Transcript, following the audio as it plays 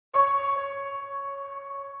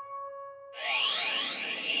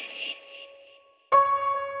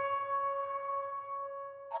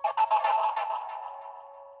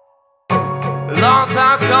Long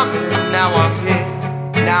time coming, now I'm here,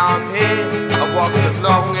 now I'm here. I walk the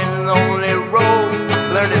long and lonely road,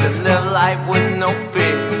 learning to live life with no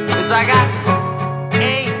fear. 'Cause I got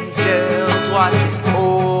angels watching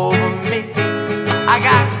over me. I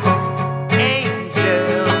got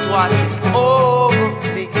angels watching over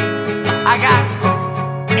me. I got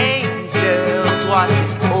angels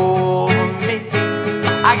watching over me.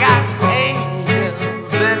 I got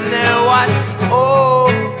angels and they're watching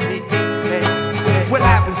over me. What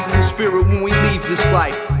happens to the spirit when we leave this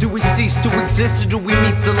life? Do we cease to exist or do we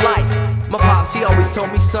meet the light? My pops, he always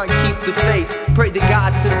told me, son, keep the faith. Pray to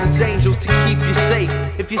God sends his angels to keep you safe.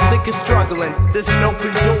 If you're sick or struggling, there's an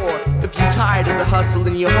open door. If you're tired of the hustle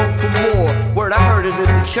and you hope for more, word, I heard it at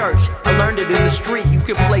the church, I learned it in the street. You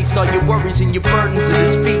can place all your worries and your burdens at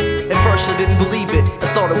his feet. At first I didn't believe it, I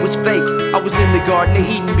thought it was fake. I was in the Garden of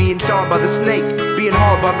Eden being charmed by the snake, being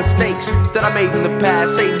harmed by mistakes that I made in the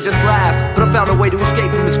past. Satan just laughs, but I found a way to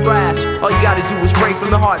escape from his grasp. All you gotta do is pray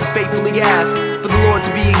from the heart and faithfully ask for the Lord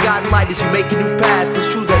to be your guide and light as you make a new path. It's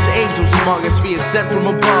true there's angels among us being sent from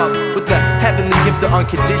above with the heavenly gift of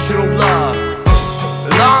unconditional love.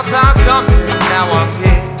 Long time coming, now I'm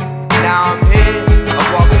here, now I'm here. I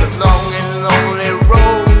walk the long and lonely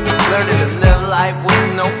road, learning to live life with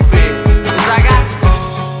no fear. 'Cause I got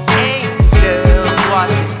angels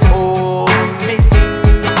watching over me.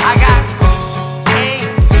 I got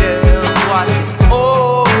angels watching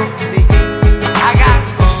over me. I got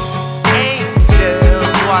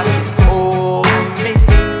angels watching over me.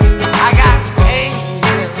 I got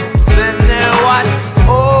angels and they're watching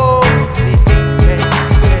over me.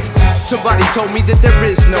 Somebody told me that there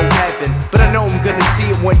is no heaven, but I know I'm gonna see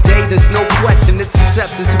it one day, there's no question. It's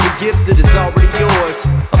acceptance of a gift that is already yours,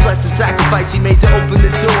 a blessed sacrifice he made to open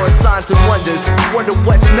the door. Signs and wonders, wonder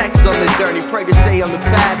what's next on the journey. Pray to stay on the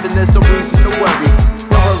path and there's no reason to worry.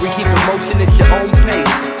 No hurry, keep emotion at your own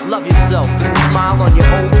pace. Love yourself and a smile on your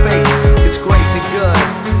own face. It's grace and good,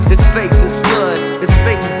 it's faith that's good. It's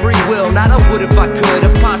faith and free will, not I would if I could.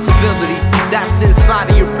 A possibility that's inside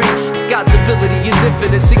of your reach. God's ability is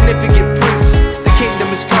infinite, significant preach. The kingdom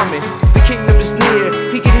is coming, the kingdom is near.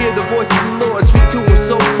 He can hear the voice of the Lord speak to him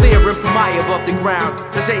so clear. And from high above the ground,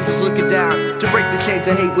 there's angels looking down to break the chains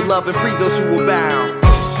of hate with love and free those who are bound.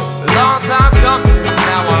 Long time coming,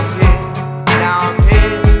 now I'm here, now I'm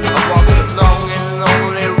here. I walk the long and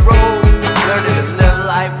lonely road, learning to live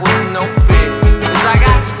life with no fear. 'Cause I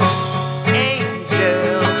got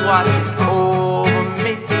angels watching over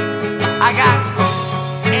me. I got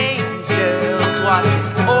angels watching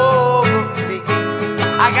over me.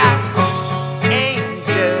 I got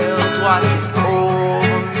angels watching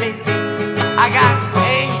over me. I got